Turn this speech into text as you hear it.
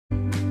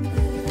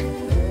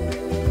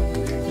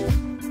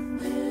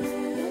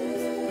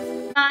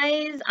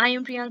Guys, I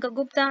am Priyanka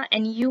Gupta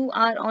and you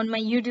are on my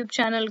YouTube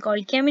channel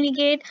called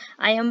Communicate.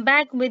 I am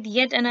back with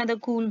yet another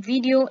cool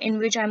video in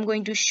which I'm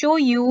going to show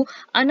you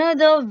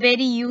another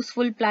very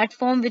useful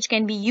platform which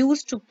can be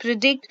used to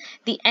predict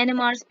the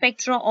NMR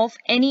spectra of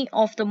any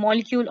of the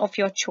molecule of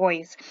your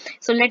choice.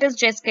 So let us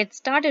just get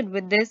started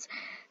with this.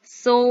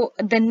 So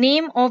the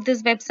name of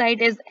this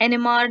website is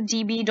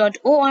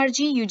nmrdb.org.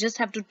 You just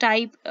have to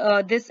type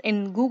this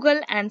in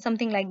Google and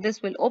something like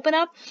this will open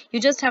up.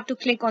 You just have to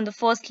click on the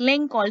first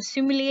link called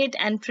Simulate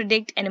and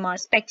Predict NMR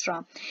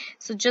Spectra.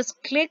 So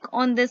just click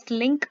on this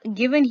link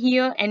given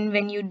here, and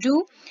when you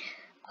do,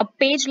 a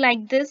page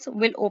like this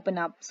will open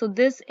up. So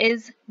this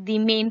is the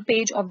main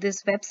page of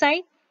this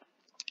website.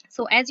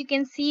 So as you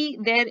can see,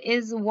 there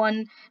is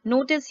one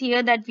notice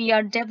here that we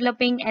are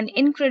developing an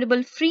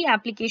incredible free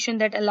application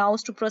that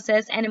allows to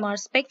process NMR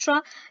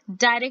spectra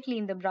directly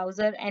in the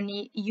browser, and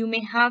you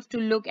may have to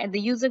look at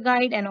the user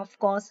guide and of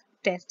course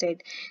test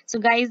it. So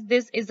guys,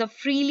 this is a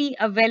freely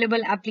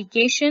available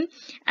application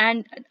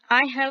and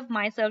I have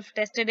myself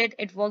tested it.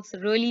 It works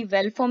really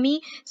well for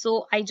me.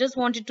 So I just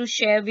wanted to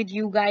share with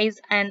you guys,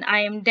 and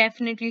I am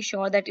definitely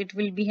sure that it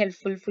will be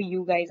helpful for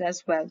you guys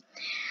as well.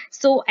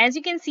 So as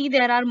you can see,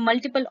 there are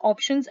multiple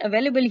options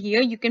available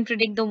here. You can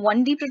predict the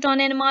 1D proton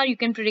NMR, you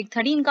can predict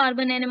 13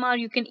 carbon NMR,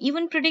 you can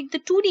even predict the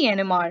 2D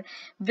NMR,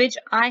 which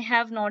I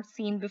have not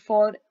seen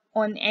before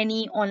on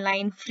any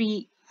online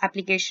free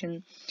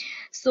application.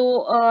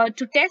 So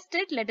to test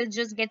it, let us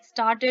just get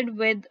started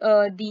with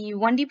the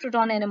 1D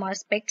proton NMR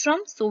spectrum.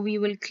 So we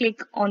will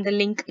click on the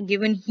link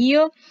given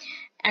here,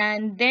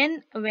 and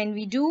then when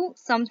we do,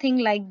 something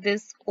like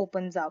this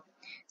opens up.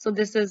 So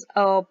this is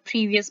a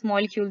previous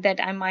molecule that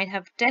I might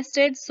have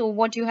tested. So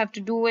what you have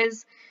to do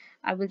is,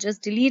 I will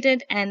just delete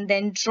it and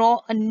then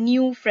draw a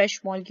new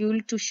fresh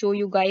molecule to show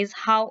you guys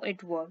how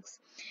it works.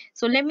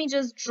 So let me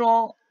just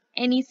draw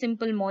any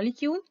simple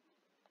molecule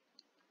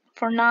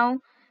for now.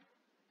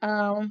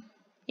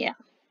 Yeah,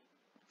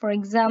 for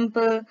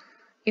example,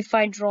 if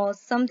I draw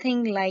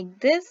something like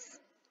this,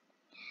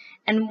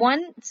 and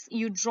once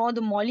you draw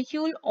the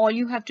molecule, all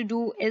you have to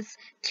do is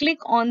click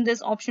on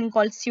this option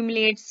called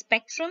Simulate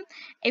Spectrum.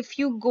 If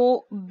you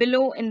go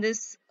below in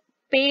this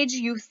page,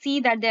 you see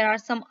that there are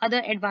some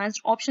other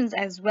advanced options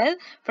as well.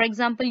 For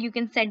example, you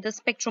can set the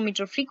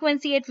spectrometer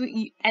frequency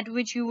at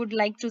which you would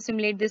like to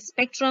simulate this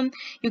spectrum.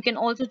 You can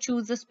also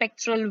choose the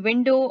spectral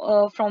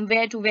window from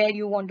where to where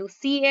you want to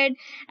see it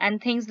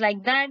and things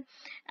like that.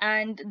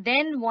 And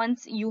then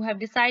once you have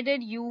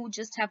decided, you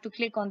just have to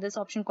click on this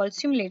option called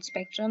Simulate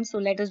Spectrum. So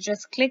let us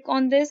just click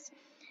on this,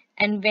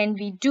 and when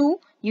we do,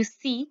 you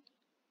see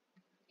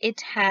it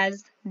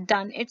has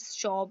done its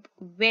job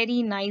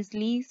very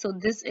nicely. So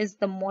this is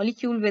the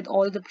molecule with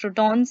all the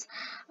protons,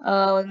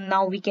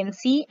 now we can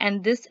see,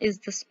 and this is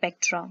the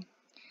spectra.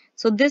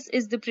 So this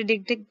is the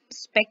predicted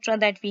spectra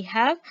that we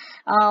have.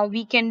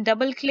 We can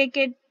double click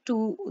it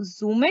to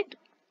zoom it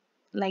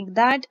like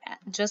that,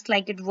 just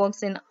like it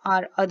works in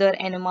our other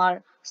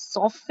NMR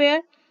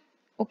software.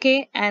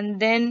 Okay,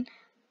 and then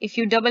if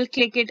you double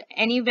click it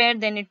anywhere,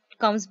 then it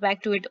comes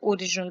back to its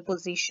original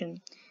position.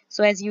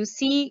 So as you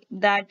see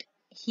that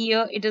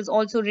here, it is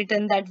also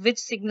written that which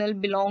signal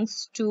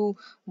belongs to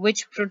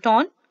which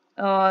proton.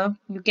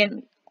 You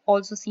can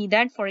also see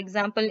that, for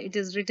example, it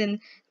is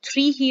written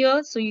 3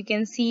 here, so you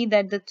can see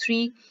that the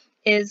 3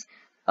 is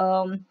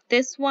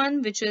this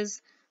one, which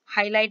is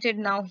highlighted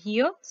now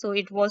here. So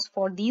it was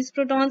for these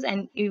protons,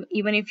 and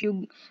even if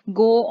you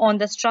go on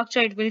the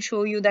structure, it will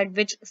show you that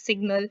which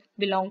signal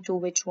belong to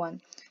which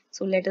one.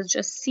 So let us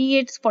just see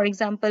it. For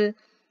example,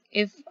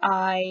 if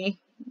I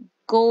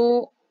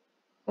go,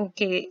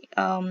 okay,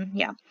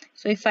 yeah,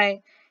 so if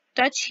I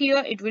touch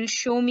here, it will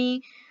show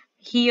me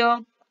here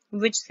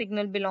which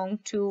signal belong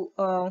to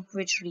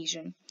which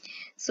region.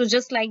 So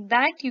just like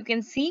that, you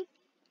can see.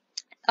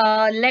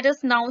 Let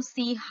us now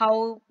see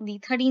how the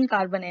 13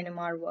 carbon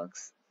NMR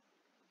works.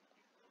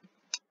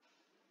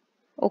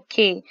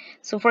 Okay,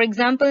 so for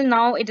example,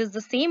 now it is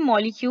the same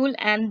molecule,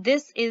 and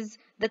this is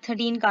the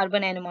 13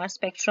 carbon NMR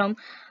spectrum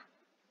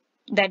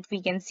that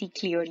we can see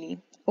clearly.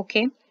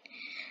 Okay,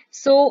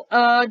 so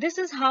this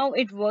is how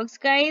it works,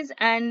 guys,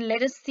 and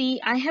let us see.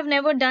 I have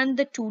never done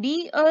the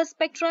 2D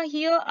spectra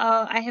here.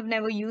 I have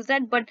never used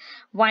that, but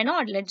why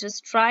not? Let's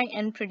just try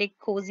and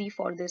predict cozy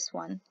for this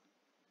one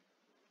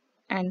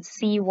and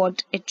see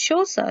what it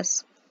shows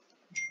us.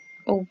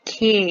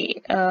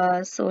 Okay,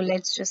 so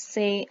let's just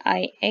say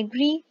I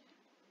agree.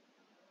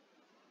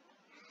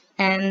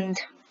 And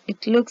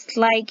it looks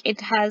like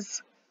it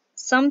has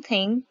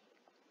something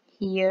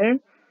here.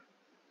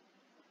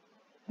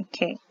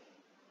 Okay.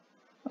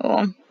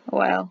 Oh,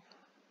 well.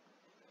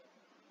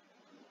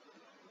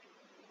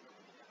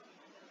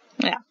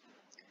 Yeah.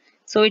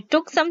 So it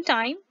took some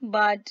time,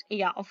 but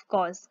yeah, of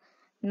course.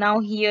 Now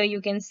here you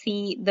can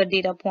see the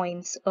data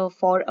points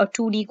for a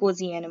 2D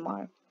cozy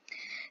NMR.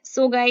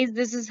 So guys,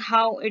 this is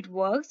how it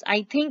works.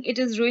 I think it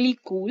is really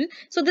cool.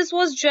 So this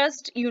was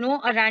just,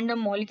 a random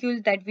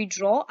molecule that we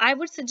draw. I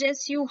would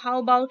suggest you, how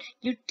about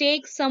you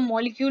take some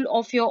molecule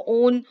of your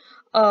own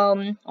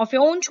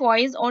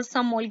choice, or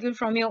some molecule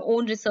from your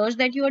own research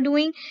that you are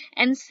doing,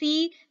 and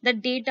see the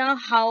data,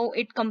 how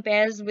it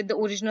compares with the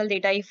original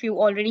data. If you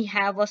already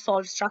have a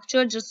solved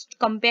structure, just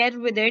compare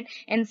with it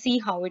and see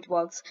how it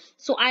works.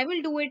 So I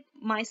will do it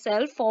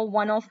myself for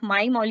one of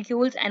my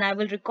molecules, and I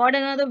will record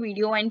another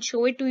video and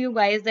show it to you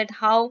guys that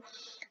how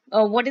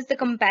what is the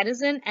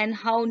comparison and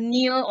how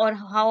near or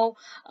how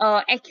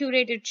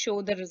accurate it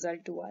show the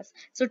result to us.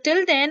 So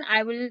till then,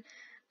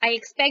 I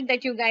expect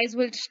that you guys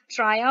will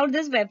try out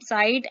this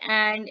website,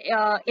 and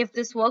if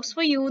this works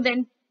for you,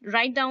 then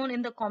write down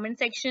in the comment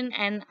section,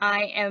 and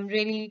I am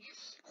really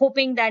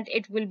hoping that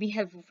it will be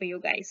helpful for you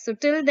guys. So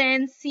till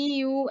then, see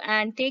you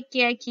and take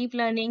care, keep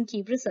learning,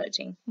 keep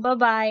researching. Bye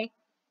bye.